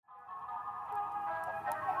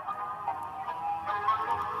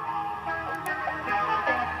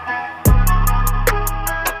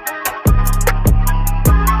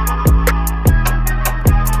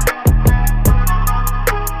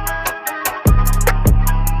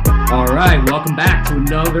right, welcome back to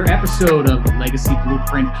another episode of the Legacy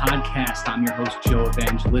Blueprint Podcast. I'm your host, Joe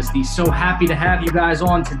Evangelisti. So happy to have you guys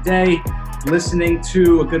on today, listening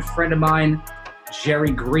to a good friend of mine,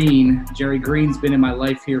 Jerry Green. Jerry Green's been in my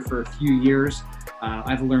life here for a few years.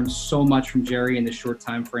 I've learned so much from Jerry in the short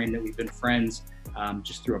time frame that we've been friends,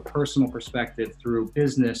 just through a personal perspective, through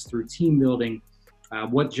business, through team building,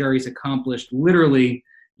 what Jerry's accomplished. Literally,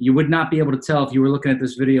 you would not be able to tell if you were looking at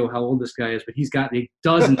this video how old this guy is, but he's got a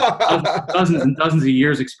dozens and dozens of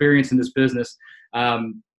years experience in this business.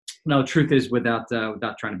 No, truth is, without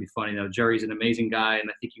trying to be funny, though, Jerry's an amazing guy, and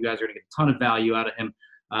I think you guys are going to get a ton of value out of him.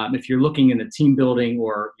 If you're looking in the team building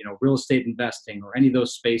or real estate investing or any of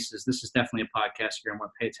those spaces, this is definitely a podcast you're going to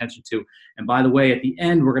want to pay attention to. And by the way, at the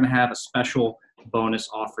end, we're going to have a special bonus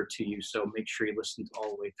offer to you, so make sure you listen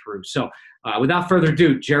all the way through. So, without further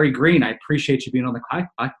ado, Jerry Green, I appreciate you being on the podcast,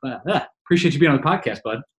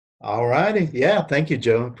 bud. All righty, yeah, thank you,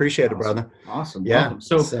 Joe. Appreciate it, brother. Awesome, yeah. Welcome.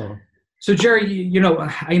 So Jerry,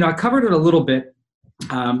 I covered it a little bit.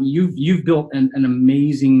 You've built an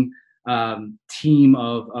amazing team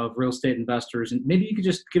of real estate investors, and maybe you could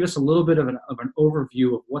just give us a little bit of an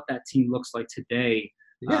overview of what that team looks like today.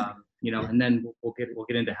 Yeah. And then we'll get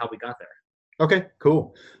into how we got there. Okay,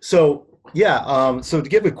 cool. So so to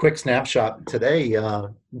give a quick snapshot today,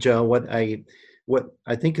 Joe, what I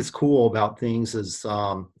think is cool about things is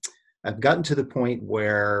I've gotten to the point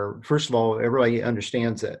where, first of all, everybody has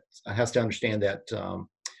to understand that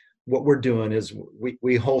what we're doing is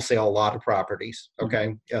we wholesale a lot of properties.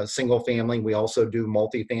 Okay, single family. We also do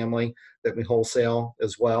multifamily that we wholesale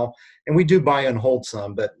as well, and we do buy and hold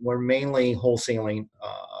some, but we're mainly wholesaling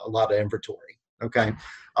a lot of inventory. Okay,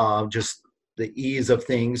 just the ease of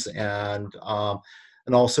things, and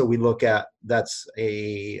also we look at that's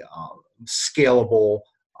a scalable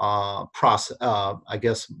process, I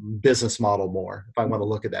guess, business model more, if I want to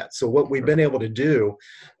look at that. So what we've been able to do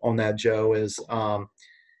on that, Joe, is I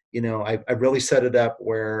really set it up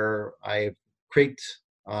where I create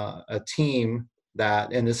a team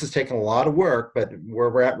that, and this has taken a lot of work, but where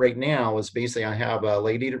we're at right now is basically I have a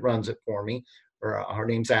lady that runs it for me. Her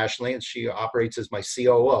name's Ashley, and she operates as my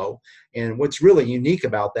COO. And what's really unique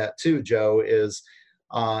about that too, Joe, is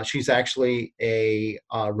she's actually a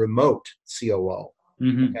remote COO.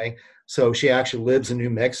 Mm-hmm. Okay, so she actually lives in New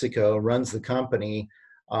Mexico, runs the company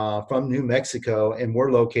from New Mexico, and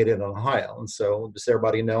we're located in Ohio. And so, just so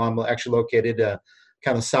everybody know, I'm actually located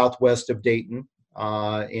kind of southwest of Dayton,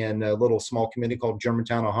 in a little small community called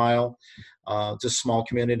Germantown, Ohio. It's a small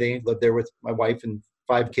community. Live there with my wife and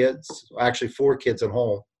 5 kids, actually 4 kids at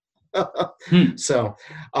home. So,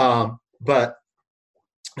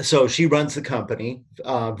 so she runs the company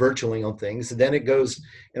virtually on things. And then it goes,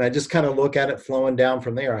 and I just kind of look at it flowing down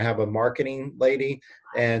from there. I have a marketing lady,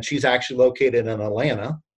 and she's actually located in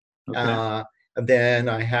Atlanta. Okay. And then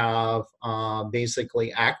I have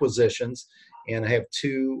basically acquisitions, and I have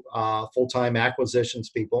 2 full-time acquisitions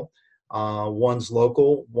people. One's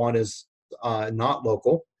local, one is not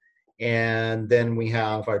local. And then we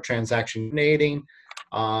have our transaction coordinating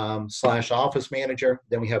 / office manager.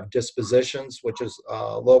 Then we have dispositions, which is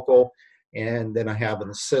local. And then I have an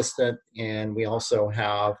assistant, and we also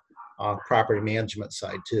have property management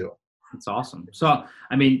side too. That's awesome. So,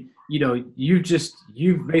 I mean,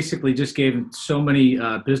 you basically just gave so many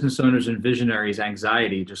business owners and visionaries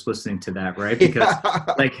anxiety just listening to that, right? Because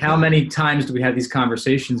like, how many times do we have these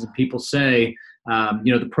conversations and people say,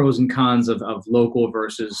 the pros and cons of local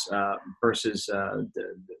versus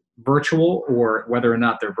virtual, or whether or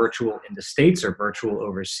not they're virtual in the States or virtual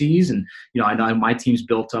overseas. And, I know my team's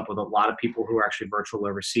built up with a lot of people who are actually virtual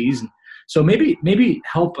overseas. And so maybe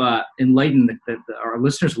help enlighten our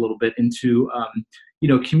listeners a little bit into,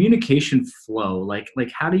 communication flow. Like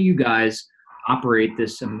how do you guys operate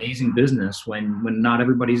this amazing business when not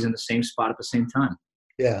everybody's in the same spot at the same time?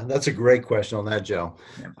 Yeah, that's a great question on that, Joe.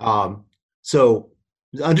 Yeah. So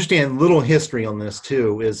understand a little history on this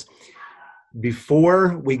too is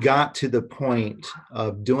before we got to the point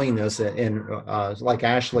of doing this and like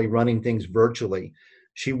Ashley running things virtually,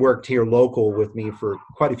 she worked here local with me for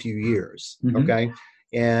quite a few years. Mm-hmm. Okay.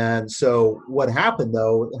 And so what happened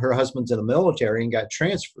though, her husband's in the military and got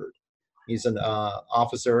transferred. He's an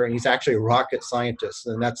officer, and he's actually a rocket scientist,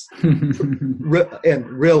 and that's and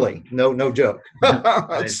really no joke.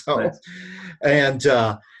 Nice.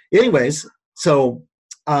 Anyways, so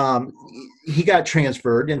he got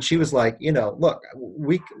transferred, and she was like, look,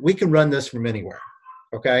 we can run this from anywhere,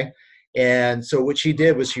 okay? And so what she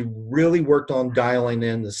did was she really worked on dialing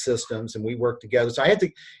in the systems, and we worked together. So I had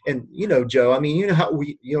to, and Joe, I mean, how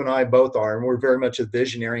you and I both are, and we're very much a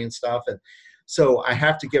visionary and stuff, and So I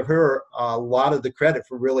have to give her a lot of the credit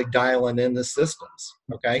for really dialing in the systems.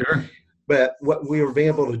 Okay. Sure. But what we were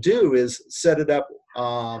able to do is set it up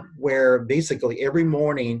where basically every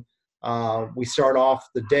morning we start off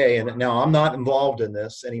the day. And now I'm not involved in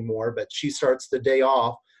this anymore, but she starts the day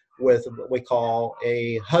off with what we call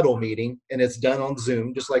a huddle meeting, and it's done on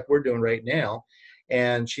Zoom, just like we're doing right now.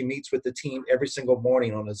 And she meets with the team every single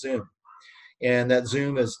morning on a Zoom. And that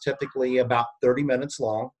Zoom is typically about 30 minutes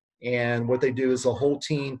long. And what they do is the whole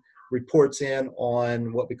team reports in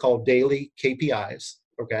on what we call daily KPIs.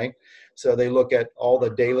 Okay. So they look at all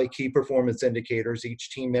the daily key performance indicators.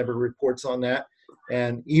 Each team member reports on that.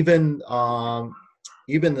 And even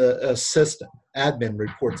the assistant admin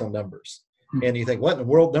reports on numbers. And you think, what in the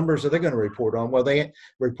world numbers are they going to report on? Well, they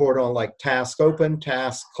report on like task open,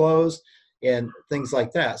 task closed, and things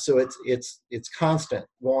like that. So it's constant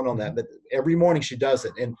going on that. But every morning she does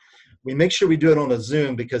it, and we make sure we do it on a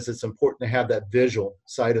Zoom because it's important to have that visual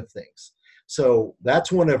side of things. So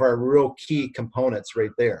that's one of our real key components right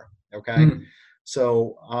there. Okay.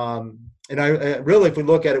 So and I really, if we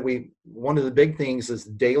look at it, one of the big things is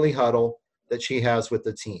the daily huddle that she has with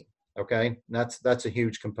the team. Okay, and that's a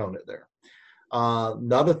huge component there.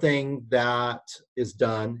 Another thing that is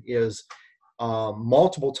done is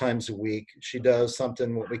multiple times a week, she does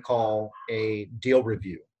something what we call a deal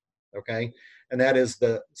review. Okay. And that is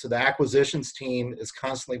the acquisitions team is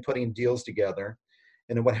constantly putting deals together.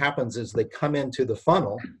 And then what happens is they come into the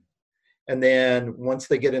funnel. And then once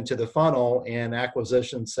they get into the funnel and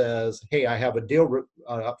acquisition says, hey, I have a deal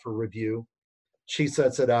up for review, she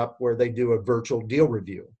sets it up where they do a virtual deal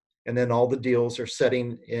review. And then all the deals are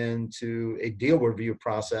setting into a deal review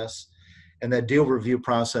process. And that deal review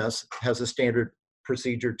process has a standard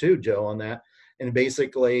procedure too, Joe, on that. And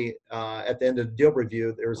basically, at the end of the deal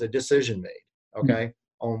review, there's a decision made, okay,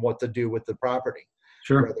 on what to do with the property.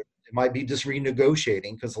 Sure. Whether it might be just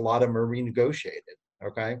renegotiating, because a lot of them are renegotiated,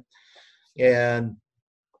 okay? And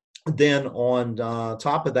then on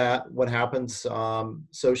top of that, what happens, so,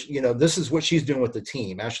 this is what she's doing with the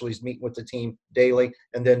team. Ashley's meeting with the team daily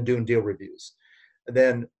and then doing deal reviews. And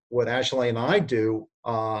then what Ashley and I do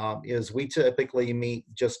is we typically meet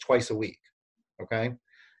just twice a week, okay?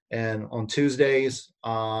 And on Tuesdays,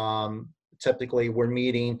 typically we're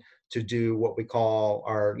meeting to do what we call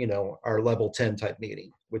our level 10 type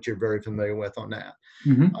meeting, which you're very familiar with on that.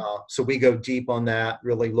 So we go deep on that,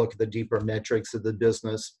 really look at the deeper metrics of the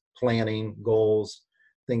business, planning, goals,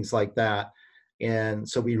 things like that. And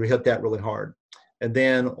so we hit that really hard. And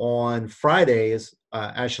then on Fridays,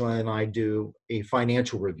 Ashley and I do a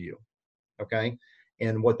financial review, okay?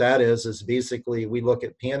 And what that is basically we look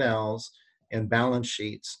at P&Ls and balance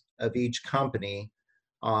sheets of each company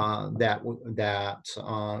that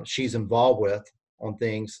she's involved with on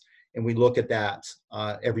things, and we look at that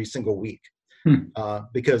every single week.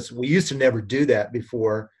 Because we used to never do that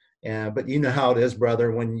before, but you know how it is,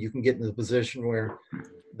 brother, when you can get in the position where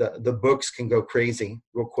the books can go crazy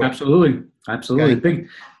real quick. Absolutely. Okay.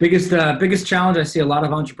 Biggest challenge I see a lot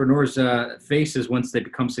of entrepreneurs face is once they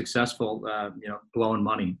become successful, blowing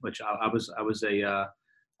money, which I was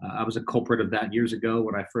a culprit of that years ago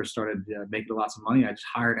when I first started making lots of money. I just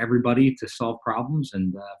hired everybody to solve problems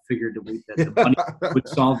and figured that the money would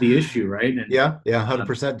solve the issue, right? And yeah,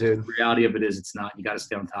 100%, dude. The reality of it is it's not. You got to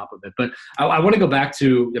stay on top of it. But I want to go back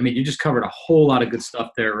to, you just covered a whole lot of good stuff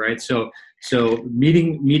there, right? So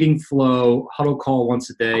meeting flow, huddle call once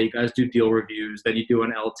a day. You guys do deal reviews. Then you do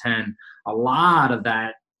an L10. A lot of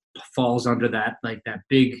that falls under that, like that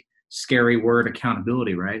big, scary word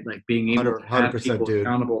accountability, right? Like being able to have people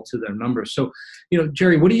accountable to their numbers. So,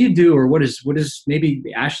 Jerry, what do you do, or what does maybe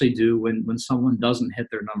Ashley do when someone doesn't hit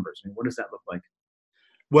their numbers? What does that look like?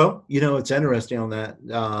 Well, it's interesting on that,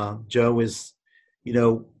 Joe, is,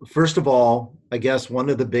 first of all, I guess one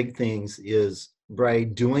of the big things is by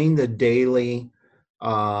doing the daily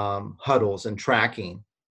huddles and tracking,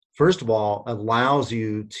 first of all, allows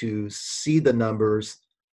you to see the numbers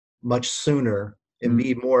much sooner and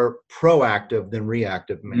be more proactive than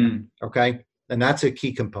reactive, man. Okay. And that's a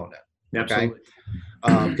key component. Okay.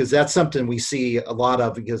 Because that's something we see a lot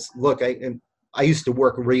of, because look, I used to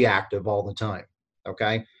work reactive all the time.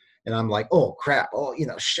 Okay. And I'm like, oh crap. Oh,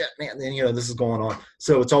 shit, man. Then, this is going on.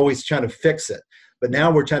 So it's always trying to fix it. But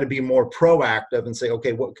now we're trying to be more proactive and say,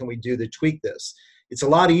 okay, what can we do to tweak this? It's a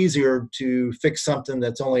lot easier to fix something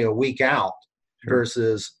that's only a week out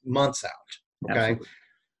versus months out. Okay. Absolutely.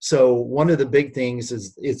 So one of the big things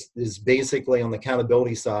is basically on the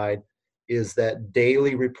accountability side is that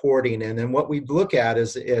daily reporting. And then what we look at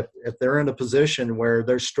is if they're in a position where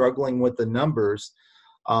they're struggling with the numbers,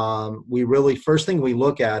 we really, first thing we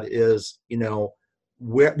look at is,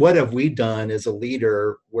 what have we done as a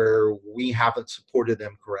leader where we haven't supported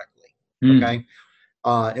them correctly? Mm.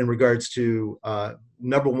 Okay. In regards to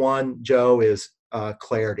number one, Joe, is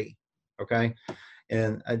clarity. Okay.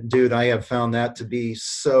 And dude, I have found that to be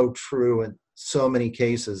so true in so many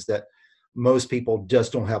cases that most people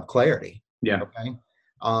just don't have clarity. Yeah. Okay.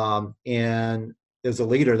 And as a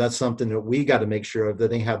leader, that's something that we got to make sure of, that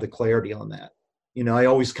they have the clarity on that. I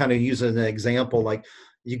always kind of use an example, like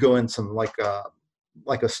you go in some like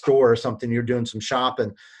a store or something, you're doing some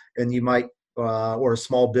shopping, and you might or a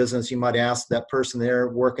small business, you might ask that person there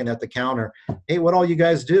working at the counter, hey, what all you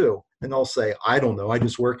guys do? And they'll say, I don't know, I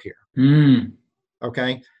just work here. Mm.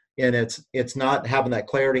 Okay. And it's not having that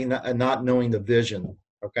clarity and not knowing the vision.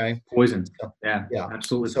 Okay. Poison. So, Yeah, yeah.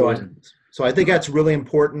 absolutely So poison. I think that's really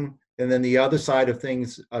important. And then the other side of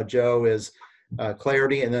things, Joe, is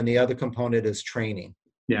clarity. And then the other component is training.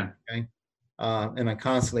 Yeah. Okay. And I'm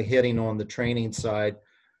constantly hitting on the training side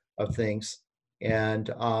of things.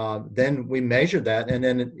 And then we measure that. And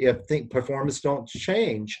then if the performance don't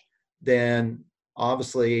change, then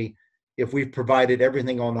obviously if we've provided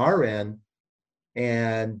everything on our end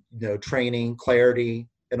and, training, clarity,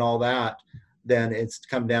 and all that, then it's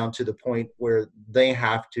come down to the point where they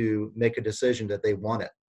have to make a decision that they want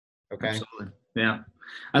it. Okay. Absolutely. Yeah.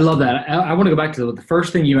 I love that. I want to go back to the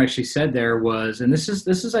first thing you actually said there was, and this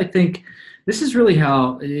is, I think, this is really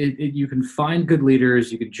how you can find good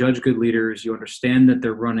leaders, you can judge good leaders, you understand that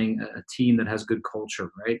they're running a team that has good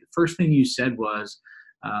culture, right? The first thing you said was,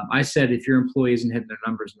 I said, if your employee isn't hitting their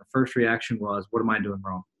numbers, and the first reaction was, what am I doing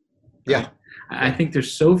wrong? Right? Yeah. I think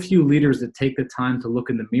there's so few leaders that take the time to look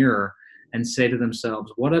in the mirror and say to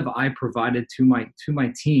themselves, what have I provided to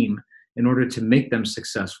my team in order to make them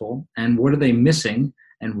successful, and what are they missing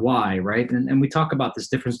and why, right? And we talk about this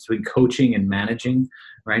difference between coaching and managing,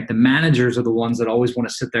 right? The managers are the ones that always want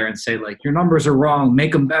to sit there and say, like, your numbers are wrong,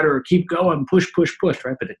 make them better, keep going, push, right?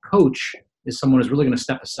 But the coach is someone who's really going to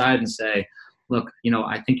step aside and say, look,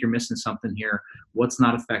 I think you're missing something here. What's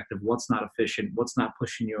not effective? What's not efficient? What's not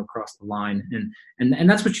pushing you across the line? And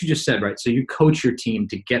that's what you just said, right? So you coach your team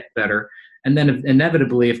to get better. And then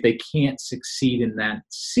inevitably, if they can't succeed in that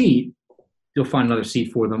seat, you'll find another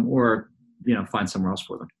seat for them, or find somewhere else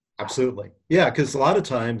for them. Absolutely. Yeah, because a lot of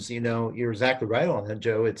times, you're exactly right on that,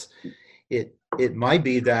 Joe. It might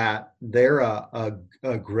be that they're a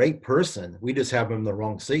great person. We just have them in the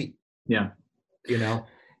wrong seat. Yeah.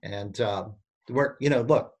 And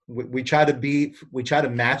look, we try to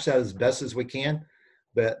match that as best as we can,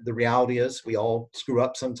 but the reality is we all screw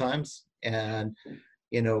up sometimes. And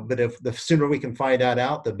but if the sooner we can find that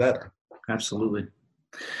out, the better. Absolutely.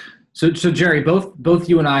 So Jerry, both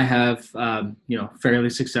you and I have fairly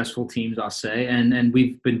successful teams, I'll say, and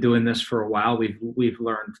we've been doing this for a while. We've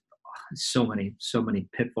learned so many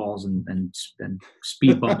pitfalls and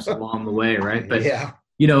speed bumps along the way, right? But yeah.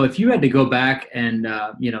 If you had to go back and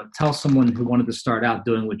tell someone who wanted to start out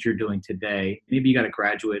doing what you're doing today, maybe you got a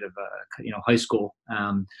graduate of high school,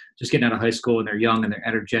 just getting out of high school, and they're young and they're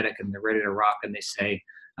energetic and they're ready to rock, and they say,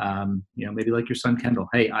 maybe like your son Kendall,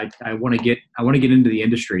 hey, I want to get into the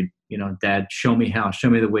industry. Dad, show me how, show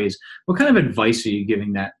me the ways. What kind of advice are you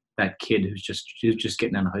giving that kid who's just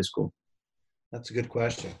getting out of high school? That's a good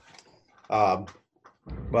question.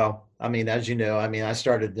 Well, I mean, as you know, I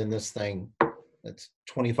started in this thing. It's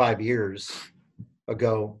 25 years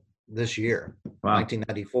ago this year, wow.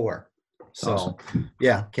 1994. So, awesome.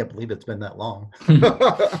 Yeah, can't believe it's been that long.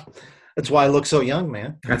 That's why I look so young,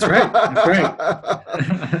 man. That's right.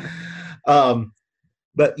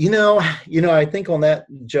 But I think on that,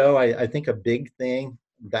 Joe, I think a big thing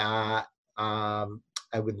that I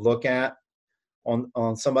would look at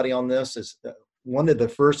on somebody on this is one of the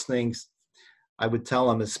first things I would tell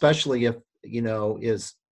them, especially if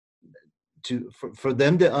is for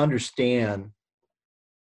them to understand,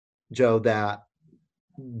 Joe, that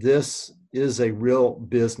this is a real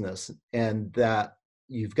business and that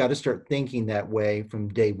you've got to start thinking that way from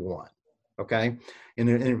day one. Okay.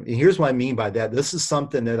 And here's what I mean by that. This is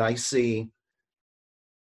something that I see,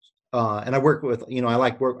 and I work with,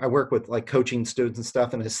 I work with like coaching students and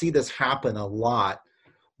stuff. And I see this happen a lot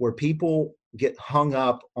where people get hung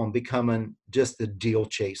up on becoming just a deal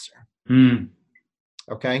chaser. Mm.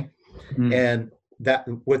 Okay. Mm. And that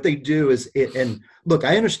what they do is and look,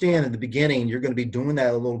 I understand in the beginning, you're going to be doing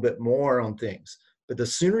that a little bit more on things, but the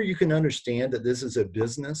sooner you can understand that this is a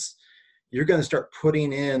business, you're going to start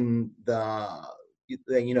putting in the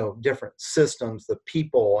different systems, the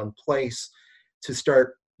people in place to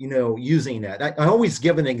start, using that. I always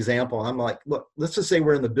give an example. I'm like, look, let's just say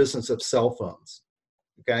we're in the business of cell phones.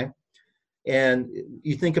 Okay. And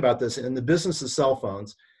you think about this in the business of cell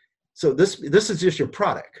phones, So this is just your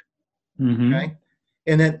product. Mm-hmm. Okay.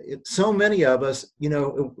 And then so many of us,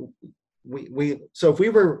 so if we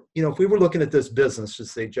were, if we were looking at this business,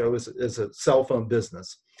 just say, Joe, as a cell phone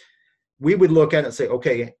business, we would look at it and say,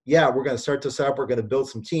 okay, yeah, we're going to start this up. We're going to build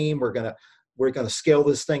some team. We're going to scale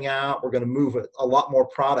this thing out. We're going to move a lot more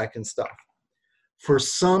product and stuff. For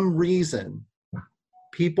some reason,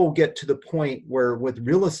 people get to the point where with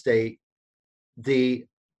real estate, they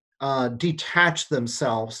detach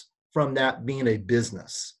themselves from that being a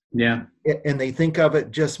business. Yeah. And they think of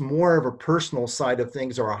it just more of a personal side of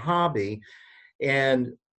things or a hobby. And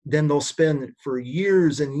then they'll spend for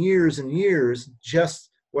years and years and years just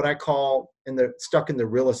what I call stuck in the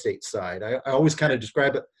real estate side. I always kind of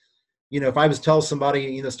describe it, if I was telling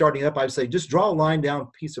somebody, starting up, I'd say, just draw a line down a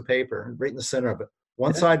piece of paper right in the center of it.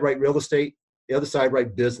 One side, write real estate, the other side,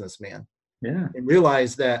 write business, man. Yeah. And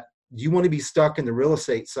realize that you want to be stuck in the real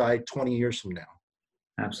estate side 20 years from now.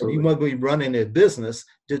 Absolutely. Or you want to be running a business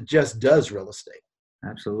that just does real estate.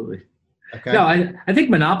 Absolutely. Okay. No, I think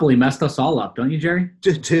Monopoly messed us all up, don't you, Jerry?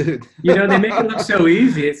 Dude. They make it look so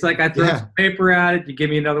easy. It's like I throw Yeah. some paper at it, you give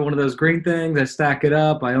me another one of those green things, I stack it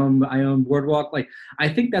up, I own Boardwalk. Like, I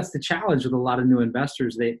think that's the challenge with a lot of new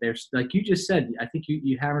investors. They're like you just said, I think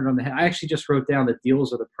you hammered on the head. I actually just wrote down that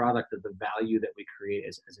deals are the product of the value that we create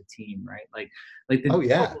as a team, right? Like the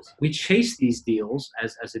deals, we chase these deals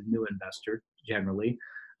as a new investor generally.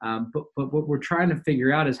 But what we're trying to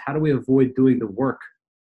figure out is how do we avoid doing the work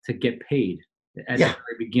to get paid at the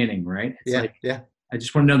very beginning, right? It's I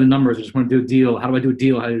just want to know the numbers. I just want to do a deal. How do I do a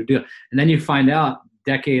deal? How do I do a deal? And then you find out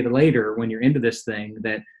a decade later when you're into this thing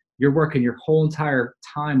that you're working your whole entire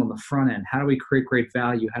time on the front end. How do we create great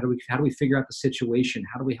value? How do we figure out the situation?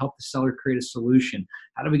 How do we help the seller create a solution?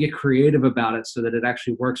 How do we get creative about it so that it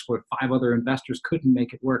actually works where 5 other investors couldn't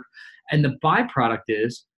make it work? And the byproduct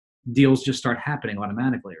is deals just start happening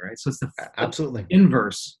automatically, right? So it's the absolutely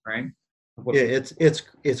inverse, right? Yeah,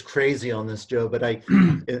 it's crazy on this, Joe. But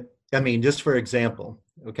I mean, just for example,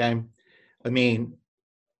 okay. I mean,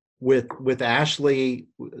 with Ashley,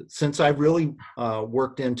 since I've really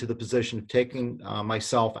worked into the position of taking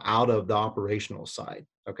myself out of the operational side,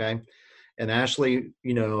 okay, and Ashley,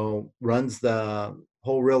 runs the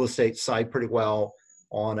whole real estate side pretty well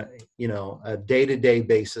on a day-to-day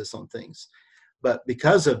basis on things. But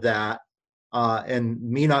because of that, and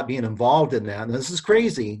me not being involved in that, and this is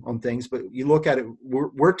crazy on things, but you look at it,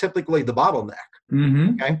 we're typically the bottleneck.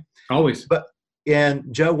 Mm-hmm. Okay, always.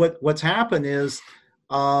 And Joe, what's happened is,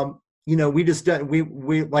 we just done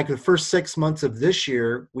we like the first 6 months of this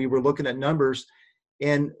year, we were looking at numbers,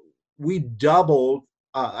 and we doubled.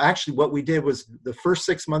 Actually, what we did was the first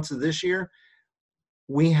 6 months of this year,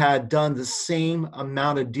 we had done the same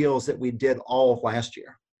amount of deals that we did all of last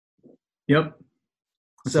year. Yep.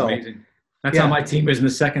 That's amazing. That's how my team is in the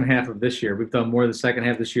second half of this year. We've done more the second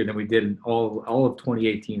half of this year than we did in all of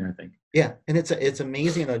 2018, I think. Yeah, and it's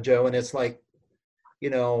amazing, Joe. And it's like,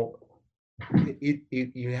 you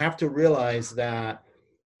have to realize that,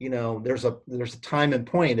 there's a time and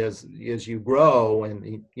point as you grow,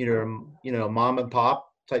 and mom and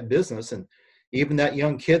pop type business, and even that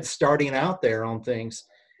young kid starting out there on things,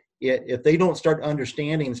 if they don't start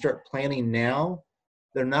understanding and start planning now,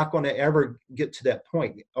 they're not going to ever get to that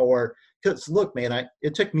point. Or because look, man,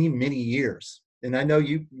 it took me many years, and I know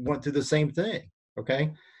you went through the same thing.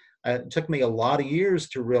 Okay, it took me a lot of years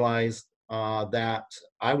to realize that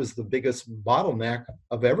I was the biggest bottleneck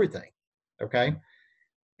of everything. Okay,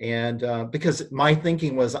 and because my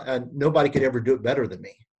thinking was nobody could ever do it better than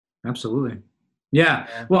me. Absolutely. Yeah.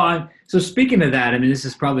 Well, so speaking of that, I mean, this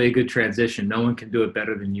is probably a good transition. No one can do it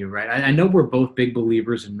better than you, right? I know we're both big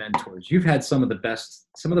believers in mentors. You've had some of the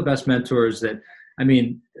best mentors that, I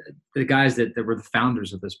mean, the guys that were the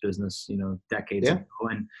founders of this business, decades ago.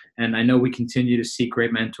 And I know we continue to seek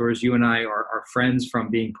great mentors. You and I are friends from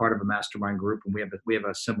being part of a mastermind group, and we have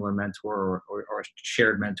a similar mentor or a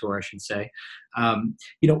shared mentor, I should say.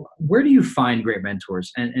 Where do you find great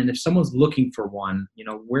mentors? And if someone's looking for one,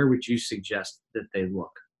 where would you suggest that they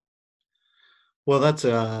look? Well, that's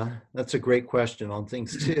a great question on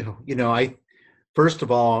things too. First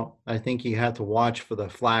of all, I think you have to watch for the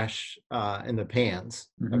flash in the pans,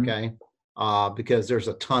 okay? Because there's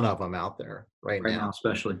a ton of them out there right now,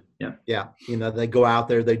 especially. Yeah. Yeah. They go out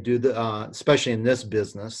there, they do especially in this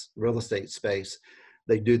business, real estate space,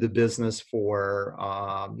 they do the business for,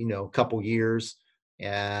 a couple years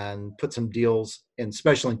and put some deals, and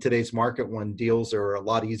especially in today's market when deals are a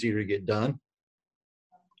lot easier to get done,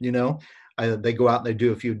 they go out and they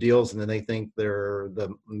do a few deals, and then they think they're the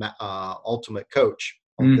ultimate coach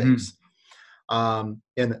on things.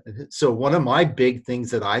 And so one of my big things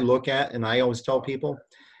that I look at, and I always tell people,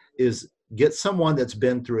 is get someone that's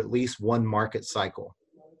been through at least one market cycle.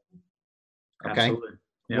 Okay. Absolutely.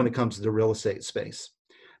 Yeah. When it comes to the real estate space,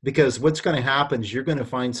 because what's going to happen is you're going to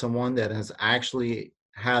find someone that has actually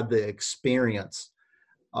had the experience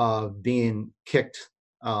of being kicked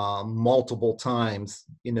multiple times,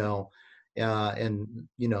 and,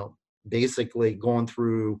 basically going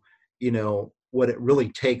through, what it really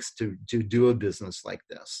takes to do a business like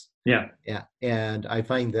this. Yeah. Yeah. And I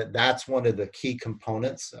find that that's one of the key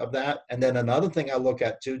components of that. And then another thing I look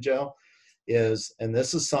at too, Joe, is, and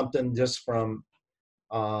this is something just from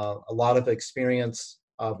a lot of experience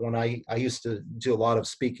of when I used to do a lot of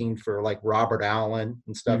speaking for like Robert Allen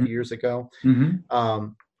and stuff years ago,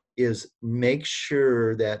 is make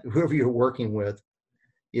sure that whoever you're working with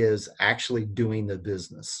is actually doing the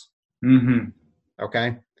business.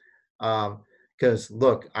 Okay. Because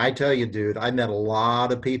look, I tell you, dude, I met a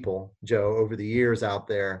lot of people, Joe, over the years out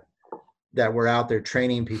there that were out there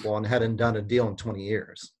training people and hadn't done a deal in 20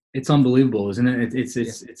 years. It's unbelievable, isn't it?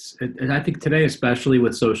 And I think today, especially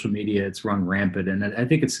with social media, it's run rampant, and I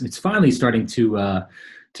think it's finally starting to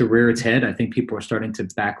rear its head. I think people are starting to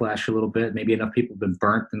backlash a little bit. Maybe enough people have been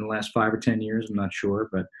burnt in the last 5 or 10 years. I'm not sure,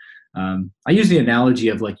 but I use the analogy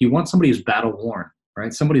of like, you want somebody who's battle worn,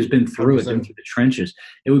 right? Somebody who's been through it, been through the trenches.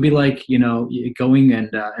 It would be like, going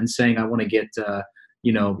and saying, I want to get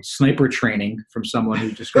sniper training from someone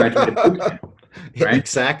who just graduated boot camp. Right?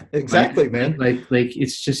 Exactly, man. Like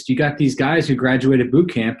it's just, you got these guys who graduated boot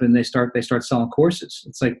camp and they start selling courses.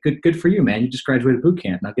 It's like, good for you, man. You just graduated boot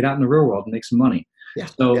camp. Now get out in the real world and make some money. Yeah.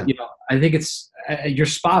 So I think you're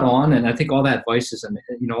spot on, and I think all that advice is,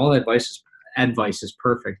 advice is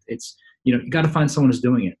perfect. It's you got to find someone who's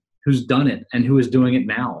doing it, who's done it, and who is doing it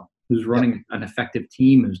now, who's running an effective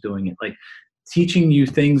team, who's doing it. Like, teaching you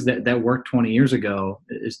things that worked 20 years ago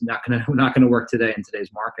is not gonna work today in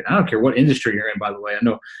today's market. I don't care what industry you're in, by the way. I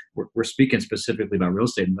know we're speaking specifically about real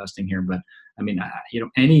estate investing here, but I mean,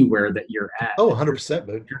 anywhere that you're at. Oh, 100%.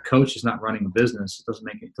 But your coach is not running a business. It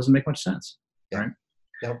doesn't make much sense, right?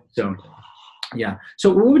 Yeah. So, yeah.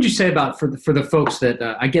 So, what would you say about for the folks that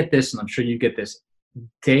I get this, and I'm sure you get this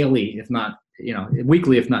daily, if not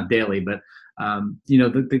weekly, if not daily, but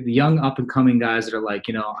the young up and coming guys that are like,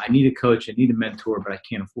 I need a coach, I need a mentor, but I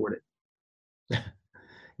can't afford it.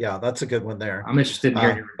 Yeah, that's a good one there. I'm interested in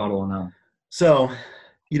hearing your rebuttal on that. So,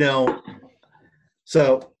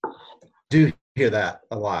 so do hear that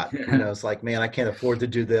a lot. It's like, man, I can't afford to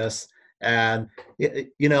do this. And,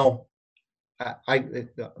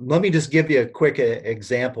 let me just give you a quick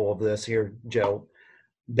example of this here, Joe.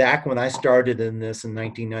 Back when I started in this in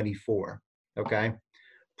 1994, okay?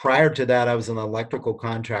 Prior to that, I was in the electrical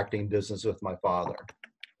contracting business with my father,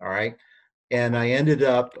 all right? And I ended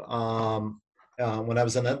up, when I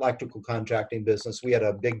was in the electrical contracting business, we had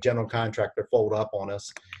a big general contractor fold up on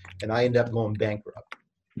us, and I ended up going bankrupt.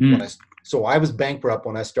 So I was bankrupt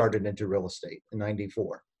when I started into real estate in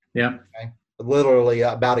 94. Yeah. Okay? Literally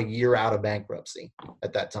about a year out of bankruptcy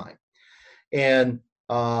at that time. And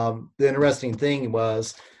the interesting thing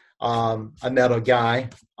was, I met a guy,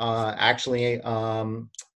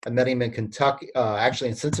 I met him in Kentucky, actually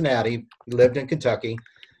in Cincinnati. He lived in Kentucky,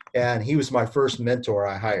 and he was my first mentor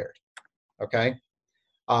I hired. Okay.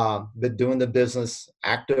 Been doing the business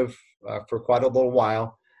active for quite a little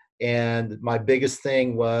while. And my biggest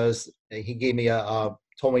thing was he gave me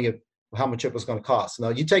told me how much it was going to cost. Now,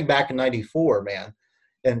 you take back in 94, man,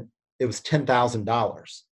 and it was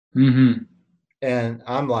 $10,000. And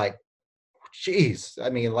I'm like, geez, I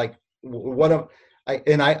mean, like,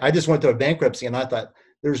 I just went through a bankruptcy, and I thought,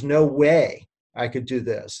 there's no way I could do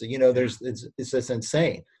this. It's just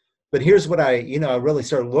insane. But here's what I really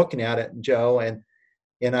started looking at it, Joe,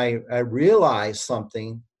 and I realized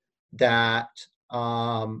something that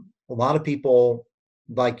a lot of people,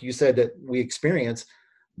 like you said, that we experience,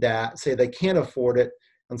 that say they can't afford it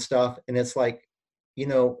and stuff. And it's like,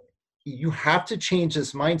 you have to change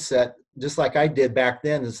this mindset, just like I did back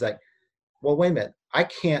then. It's like, well, wait a minute, I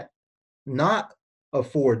can't not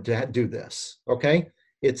afford to do this. Okay.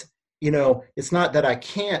 It's not that I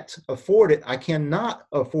can't afford it. I cannot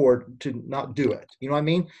afford to not do it. You know what I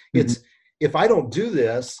mean? It's, if I don't do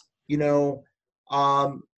this, am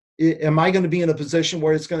I going to be in a position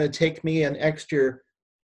where it's going to take me an extra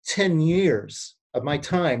 10 years of my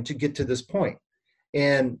time to get to this point?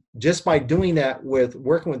 And just by doing that, with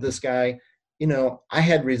working with this guy, I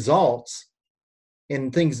had results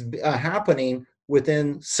and things happening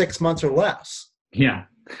within 6 months or less. Yeah.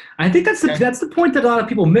 I think that's the point that a lot of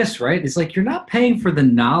people miss, right? It's like, you're not paying for the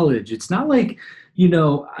knowledge. It's not like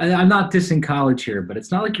I'm not dissing college here, but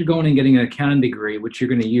it's not like you're going and getting an accounting degree, which you're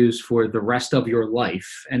going to use for the rest of your life.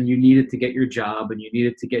 And you need it to get your job and you need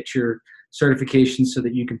it to get your certification so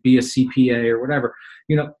that you can be a CPA or whatever.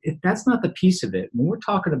 That's not the piece of it. When we're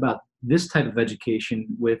talking about this type of education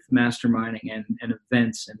with masterminding and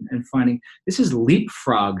events and finding, this is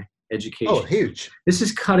leapfrog Oh, education. huge. This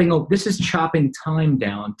is chopping time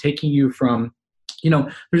down, taking you from,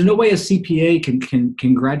 there's no way a CPA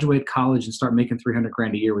can graduate college and start making 300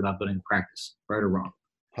 grand a year without building a practice, right or wrong.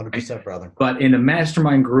 100%, brother. But in a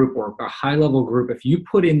mastermind group or a high level group, if you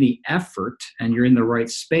put in the effort and you're in the right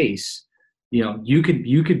space, you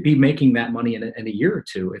could be making that money in a year or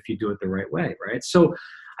two if you do it the right way, right? So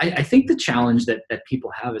I think the challenge that people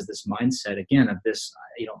have is this mindset again of this,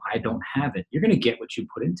 I don't have it. You're going to get what you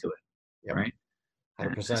put into it, Yep. right?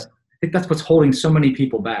 100%. I think that's what's holding so many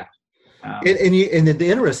people back. And the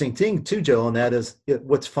interesting thing too, Joe, on that is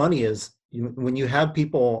what's funny is when you have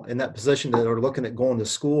people in that position that are looking at going to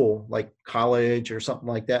school, like college or something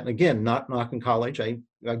like that. And again, not knocking college, I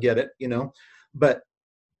get it, but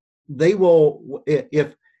they will,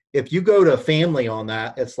 if you go to family on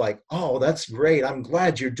that, it's like, oh, that's great. I'm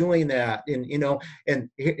glad you're doing that. And, and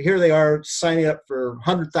here they are signing up for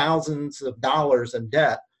hundreds of thousands of dollars in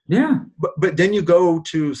debt. Yeah. But then you go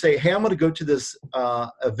to say, hey, I'm going to go to this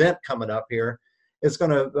event coming up here. It's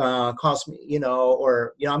going to cost me,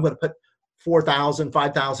 or, I'm going to put $4,000,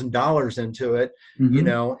 $5,000 into it,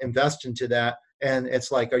 invest into that. And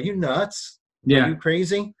it's like, are you nuts? Yeah. Are you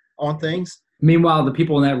crazy on things? Meanwhile, the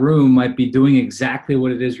people in that room might be doing exactly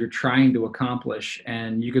what it is you're trying to accomplish.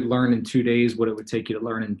 And you could learn in 2 days what it would take you to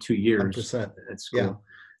learn in 2 years 100%. at school.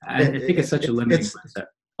 Yeah. I think it's such a limiting mindset.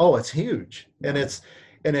 Oh, it's huge. And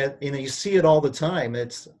you see it all the time.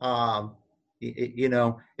 It's, and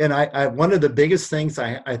I one of the biggest things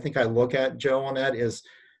I think I look at, Joe, on that is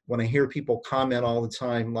when I hear people comment all the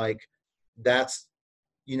time, like that's,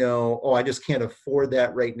 oh, I just can't afford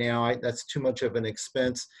that right now. That's too much of an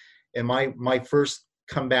expense. And my first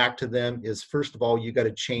come back to them is, first of all, you got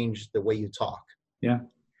to change the way you talk. Yeah.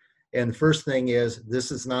 And the first thing is, this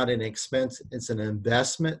is not an expense. It's an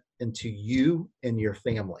investment into you and your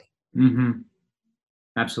family. Mm-hmm.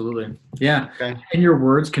 Absolutely. Yeah. Okay. And your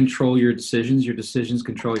words control your decisions. Your decisions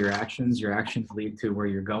control your actions. Your actions lead to where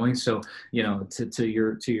you're going. So, to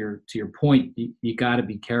your point, you got to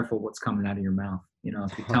be careful what's coming out of your mouth.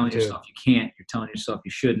 If you're telling yourself you can't, you're telling yourself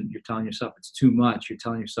you shouldn't, you're telling yourself it's too much, you're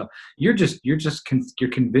telling yourself you're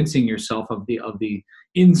convincing yourself of the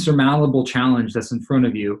insurmountable challenge that's in front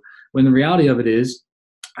of you, when the reality of it is,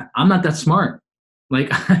 I'm not that smart.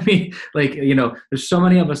 There's so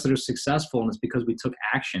many of us that are successful, and it's because we took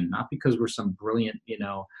action, not because we're some brilliant,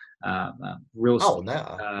 real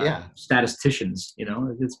statisticians.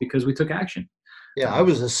 It's because we took action. Yeah, I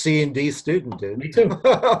was a C&D student, dude. Me too.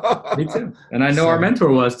 Me too. And I know our mentor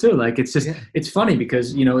was too. Like, it's just, it's funny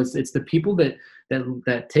because, it's the people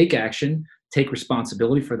that take action, take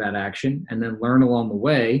responsibility for that action, and then learn along the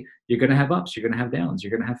way. You're going to have ups, you're going to have downs,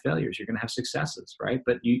 you're going to have failures, you're going to have successes, right?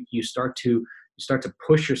 But you start to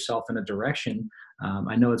push yourself in a direction.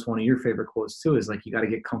 I know it's one of your favorite quotes too, is like, you got to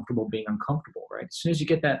get comfortable being uncomfortable, right? As soon as you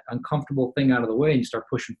get that uncomfortable thing out of the way and you start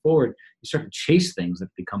pushing forward, you start to chase things that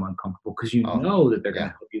become uncomfortable because you know that they're going to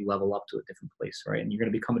help you level up to a different place, right? And you're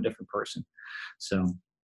going to become a different person. So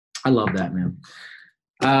I love that, man.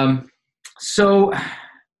 So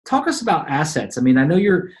talk us about assets. I mean, I know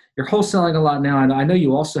you're wholesaling a lot now. I know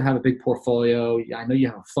you also have a big portfolio. I know you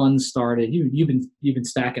have a fund started. You've been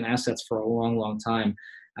stacking assets for a long, long time.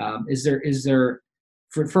 Is there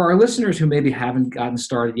for our listeners who maybe haven't gotten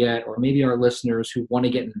started yet, or maybe our listeners who want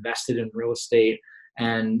to get invested in real estate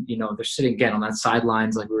and they're sitting again on that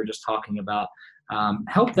sidelines like we were just talking about,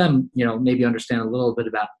 help them maybe understand a little bit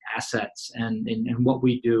about assets and what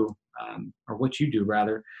we do, or what you do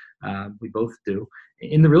rather, we both do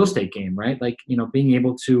in the real estate game, right? Like, being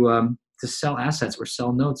able to sell assets or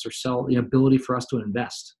sell notes or sell the ability for us to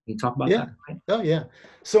invest. Can you talk about that? Oh yeah.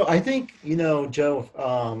 So I think,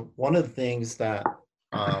 Joe, one of the things that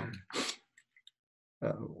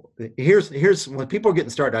here's when people are getting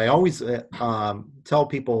started, I always tell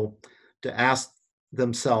people to ask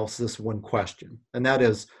themselves this one question, and that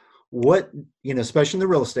is, what, especially in the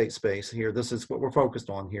real estate space here, this is what we're focused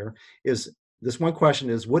on here, is this one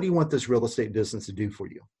question is, what do you want this real estate business to do for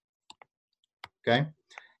you? Okay.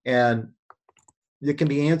 And it can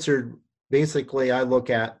be answered, basically, I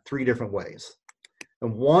look at 3 different ways.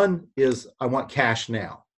 And one is, I want cash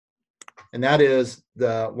now. And that is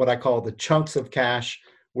what I call the chunks of cash,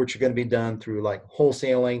 which are going to be done through like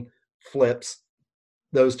wholesaling, flips,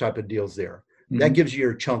 those type of deals there. Mm-hmm. That gives you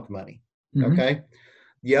your chunk money. Mm-hmm. Okay.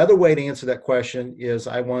 The other way to answer that question is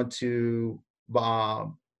I want to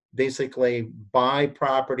basically buy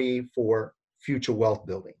property for future wealth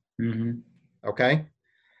building. Mm-hmm. Okay.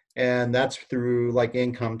 And that's through like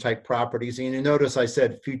income type properties. And you notice I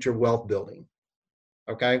said future wealth building.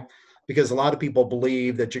 Okay. Because a lot of people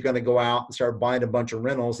believe that you're going to go out and start buying a bunch of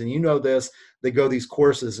rentals. And you know this, they go these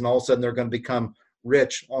courses and all of a sudden they're going to become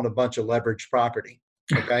rich on a bunch of leveraged property.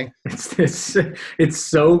 Okay. It's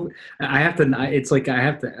so I have to it's like I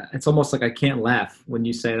have to it's almost like I can't laugh when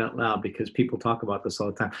you say it out loud because people talk about this all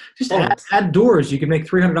the time. Just Oh, add doors. You can make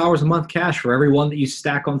 $300 a month cash for every one that you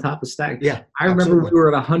stack on top of stack. yeah, I remember absolutely. we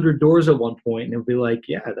were at 100 doors at one point and it would be like,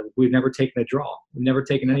 yeah, we've never taken a draw. We've never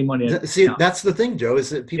taken any money. See, that's the thing, Joe, is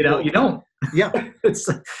that people, you don't. yeah. It's,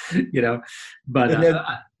 but, And then,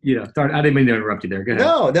 sorry, I didn't mean to interrupt you there. Go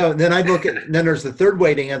ahead. no. Then I look at, then there's the third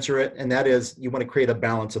way to answer it. And that is you want to create a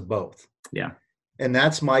balance of both. Yeah. And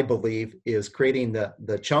that's my belief is creating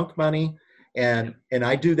the chunk money. And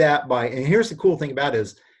I do that by, and here's the cool thing about it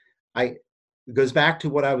is it goes back to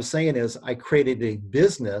what I was saying is I created a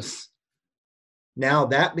business. Now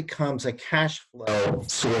that becomes a cash flow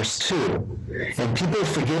source too. And people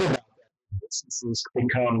forget about that. Businesses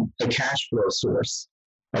become a cash flow source.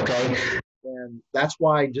 Okay. And that's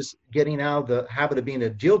why just getting out of the habit of being a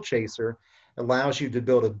deal chaser allows you to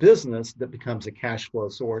build a business that becomes a cash flow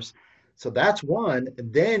source. So that's one.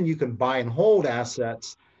 And then you can buy and hold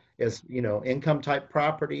assets as, income type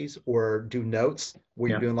properties or do notes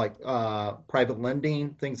where you're doing like private lending,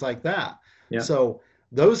 things like that. Yeah. So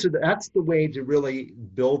that's the way to really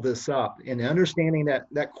build this up and understanding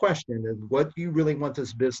that question of what do you really want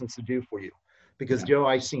this business to do for you? Because Joe,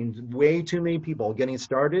 I've seen way too many people getting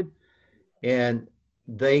started and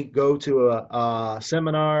they go to a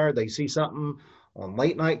seminar, they see something on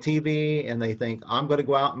late night TV and they think, I'm going to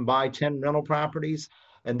go out and buy 10 rental properties.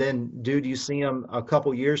 And then, dude, you see them a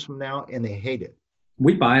couple years from now and they hate it.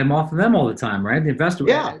 We buy them off of them all the time, right? The investor,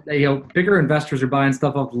 bigger investors are buying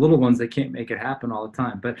stuff off the little ones. They can't make it happen all the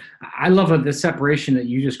time. But I love the separation that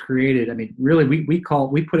you just created. I mean, really, we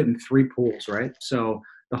put it in three pools, right? So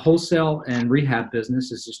the wholesale and rehab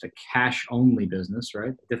business is just a cash only business,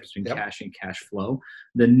 right? The difference between cash and cash flow.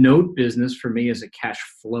 The note business for me is a cash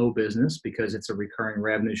flow business because it's a recurring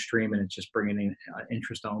revenue stream and it's just bringing in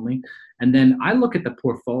interest only. And then I look at the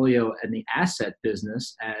portfolio and the asset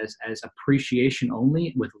business as appreciation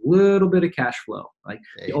only with a little bit of cash flow. Like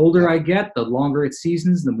the older I get, the longer it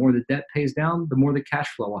seasons, the more the debt pays down, the more the cash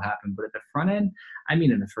flow will happen. But at the front end, I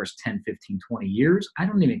mean, in the first 10, 15, 20 years, I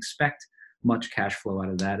don't even expect much cash flow out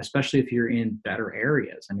of that, especially if you're in better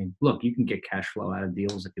areas. I mean, look, you can get cash flow out of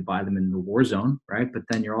deals if you buy them in the war zone, right? But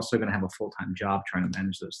then you're also going to have a full-time job trying to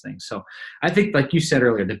manage those things. So I think, like you said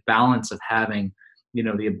earlier, the balance of having,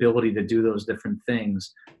 the ability to do those different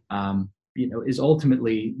things, is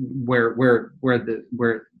ultimately where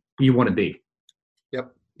you want to be.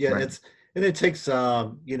 Yep. Yeah. Right. It takes,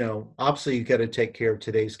 obviously you got to take care of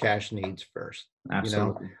today's cash needs first.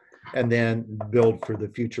 Absolutely. And then build for the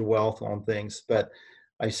future wealth on things. But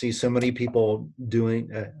I see so many people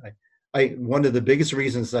doing, one of the biggest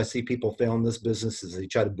reasons I see people fail in this business is they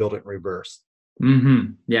try to build it in reverse.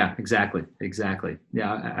 Mm-hmm. Yeah, exactly.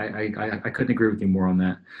 Yeah, I couldn't agree with you more on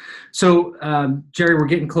that. So, Jerry, we're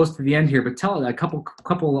getting close to the end here, but tell a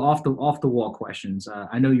couple off the wall questions.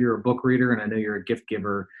 I know you're a book reader and I know you're a gift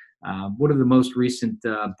giver. What are the most recent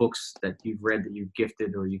books that you've read that you've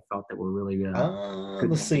gifted or you felt that were really good?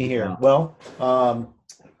 Let's see here. Well,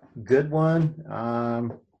 good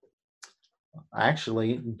one. I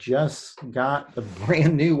actually just got a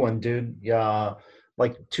brand new one, dude.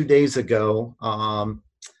 Like 2 days ago.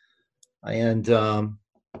 And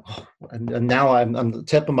now I'm on the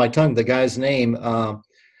tip of my tongue, the guy's name.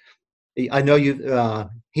 I know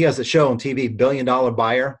he has a show on TV, $1 Billion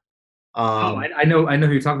Buyer. I know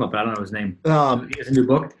who you're talking about, but I don't know his name. He has a new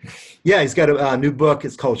book? Yeah, he's got a new book.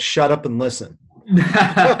 It's called Shut Up and Listen.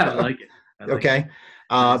 I like it. Okay.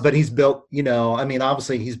 But he's built,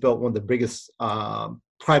 obviously he's built one of the biggest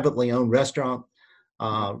privately owned restaurant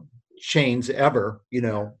chains ever,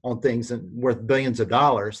 on things and worth billions of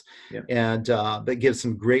dollars. Yep. And but gives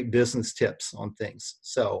some great business tips on things.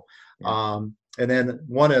 So, and then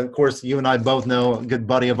one, of course, you and I both know a good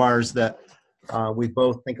buddy of ours that we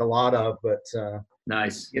both think a lot of, but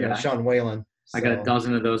nice. Sean Whalen. So, I got a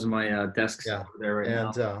dozen of those in my desks over there right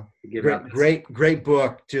now. Great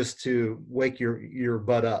book just to wake your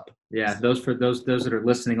butt up. Yeah, those that are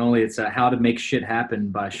listening only. It's How to Make Shit Happen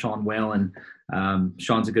by Sean Whalen.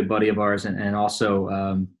 Sean's a good buddy of ours, and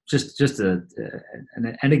also just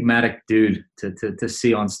an enigmatic dude to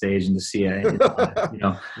see on stage and to see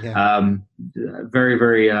Yeah, very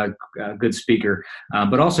very good speaker,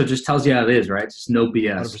 but also just tells you how it is, right? Just no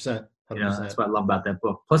BS. 100%, That's 100%. what I love about that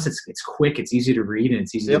book. Plus, it's quick, it's easy to read, and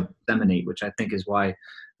it's easy to Yep. disseminate, which I think is why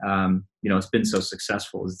it's been so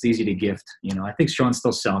successful. It's easy to gift. I think Sean's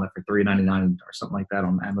still selling it for $3.99 or something like that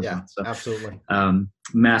on Yeah, Amazon. So absolutely.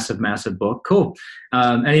 massive book. Cool.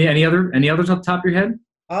 Any others off the top of your head?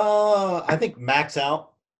 I think Max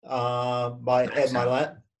Out by Ed Max Out.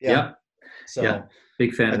 Milet. Yeah. Yep. Yeah. So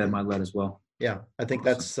Big fan I of Ed think, Milet as well. yeah, I think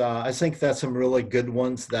Awesome. that's some really good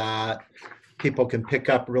ones that people can pick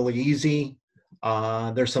up really easy.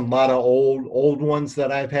 There's some lot of old ones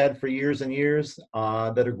that I've had for years and years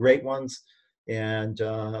that are great ones, and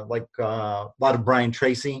a lot of Brian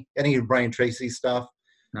Tracy, any of Brian Tracy stuff.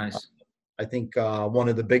 Nice. I think one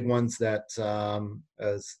of the big ones that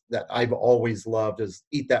I've always loved is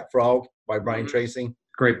 "Eat That Frog" by Brian Tracy.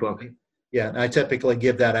 Great book. Yeah, and I typically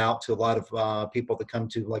give that out to a lot of people that come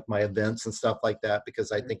to like my events and stuff like that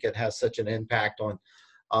because I think it has such an impact on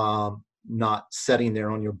not sitting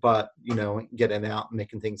there on your butt, getting out and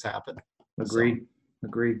making things happen. Agreed.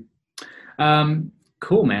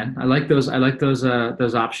 Cool, man. I like those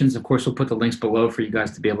options. Of course, we'll put the links below for you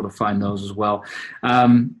guys to be able to find those as well.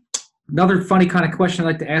 Another funny kind of question I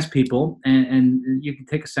like to ask people, and you can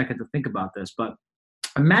take a second to think about this, but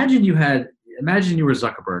imagine you were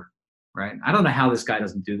Zuckerberg, right? I don't know how this guy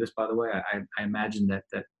doesn't do this, by the way. I imagine that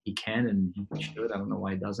he can and he should. I don't know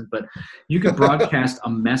why he doesn't, but you could broadcast a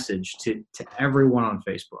message to everyone on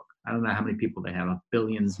Facebook. I don't know how many people they have,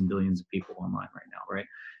 billions and billions of people online right now, right?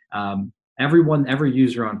 Every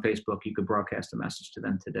user on Facebook, you could broadcast a message to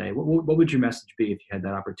them today. What would your message be if you had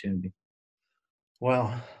that opportunity?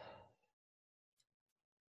 Well,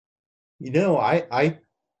 I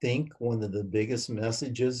think one of the biggest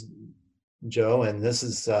messages, Joe, and this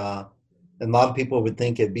is, and a lot of people would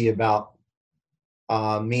think it'd be about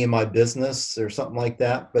me and my business or something like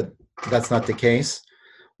that, but that's not the case.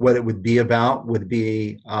 What it would be about would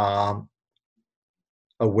be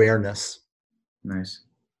awareness. Nice.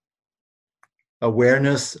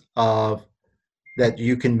 Awareness of that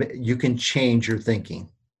you can change your thinking,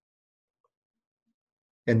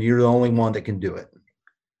 and you're the only one that can do it.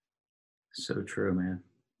 So true, man.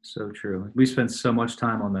 So true. We spend so much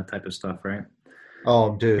time on that type of stuff, right?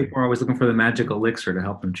 Oh, dude. People are always looking for the magic elixir to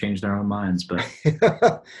help them change their own minds, but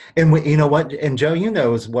and you know what? And Joe,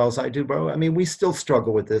 as well as I do, bro. I mean, we still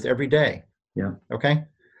struggle with this every day. Yeah. Okay.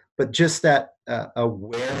 But just that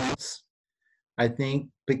awareness, I think,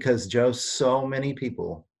 because Joe, so many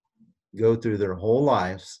people go through their whole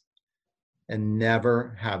lives and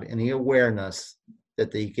never have any awareness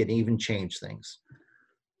that they can even change things.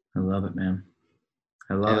 I love it, man.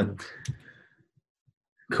 I love it.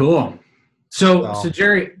 Cool. So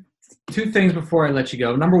Jerry, two things before I let you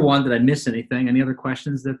go. Number one, did I miss anything? Any other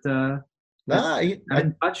questions that I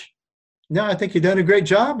didn't touch? No, I think you've done a great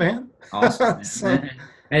job, man. Awesome.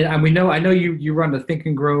 And I know you run the Think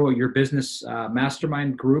and Grow your business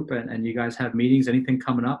mastermind group, and you guys have meetings. Anything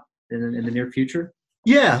coming up in the near future?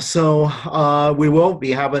 Yeah, so we will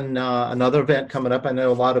be having another event coming up. I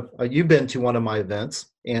know a lot of you've been to one of my events,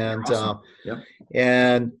 and awesome. Yep.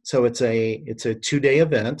 And so it's a 2-day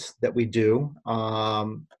event that we do.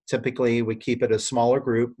 Typically, we keep it a smaller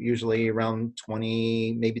group, usually around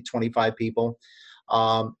 20, maybe 25 people.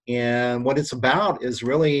 And what it's about is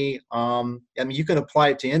really, you can apply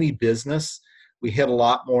it to any business. We hit a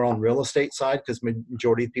lot more on real estate side because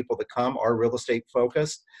majority of people that come are real estate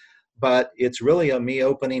focused. But it's really me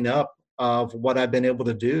opening up of what I've been able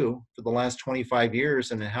to do for the last 25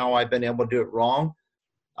 years and how I've been able to do it wrong,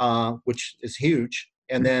 which is huge.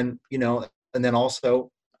 And then, and then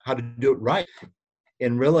also how to do it right.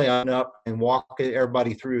 And really open up and walk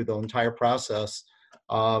everybody through the entire process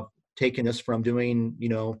of taking us from doing,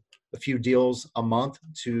 a few deals a month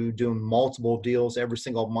to doing multiple deals every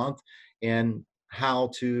single month, and how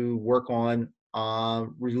to work on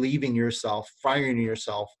relieving yourself, firing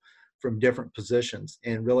yourself from different positions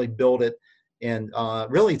and really build it. And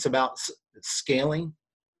really it's about scaling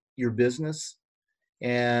your business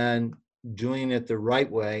and doing it the right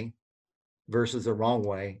way versus the wrong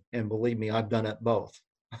way. And believe me, I've done it both.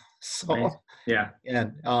 So, nice. Yeah.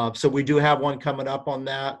 And so we do have one coming up on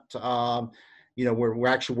that. We're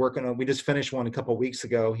actually working on, we just finished one a couple of weeks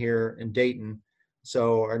ago here in Dayton.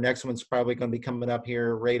 So our next one's probably going to be coming up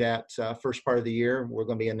here right at first part of the year. We're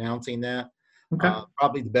going to be announcing that. Okay.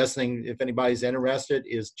 Probably the best thing, if anybody's interested,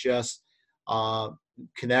 is just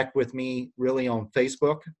connect with me really on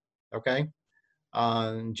Facebook. Okay.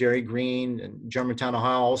 Jerry Green in Germantown,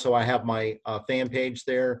 Ohio. Also, I have my fan page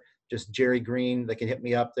there, just Jerry Green. They can hit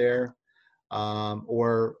me up there,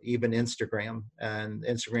 or even Instagram. And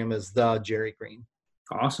Instagram is the Jerry Green.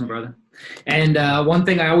 Awesome, brother. And one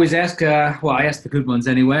thing I always ask, I ask the good ones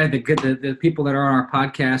anyway, the people that are on our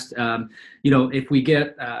podcast, if we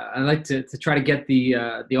get, I like to try to get the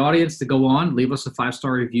audience to go on, leave us a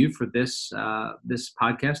 5-star review for this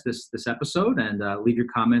podcast, this episode, and leave your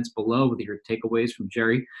comments below with your takeaways from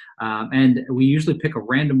Jerry. And we usually pick a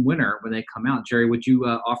random winner when they come out. Jerry, would you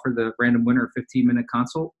offer the random winner a 15-minute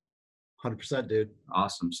consult? 100%, dude.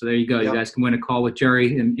 Awesome. So there you go. Yep. You guys can win a call with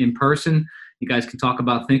Jerry in person. You guys can talk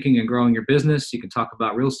about thinking and growing your business. You can talk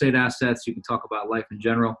about real estate assets. You can talk about life in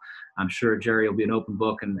general. I'm sure Jerry will be an open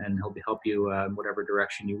book and he'll help you in whatever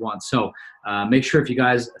direction you want. So make sure if you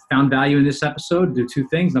guys found value in this episode, do 2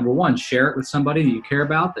 things. Number 1, share it with somebody that you care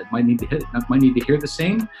about that might need to hear the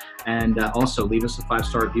same. And also leave us a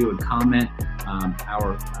 5-star review and comment.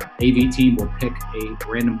 Our AV team will pick a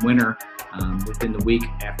random winner within the week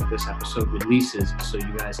after this episode releases, so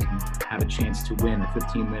you guys can have a chance to win a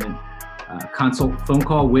 15-minute consult phone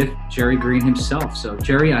call with Jerry Green himself. So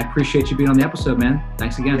Jerry, I appreciate you being on the episode, man.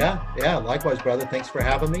 Thanks again. Yeah, likewise, brother. Thanks for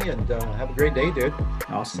having me, and have a great day, dude.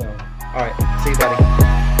 Awesome. So, all right, see you,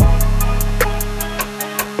 buddy.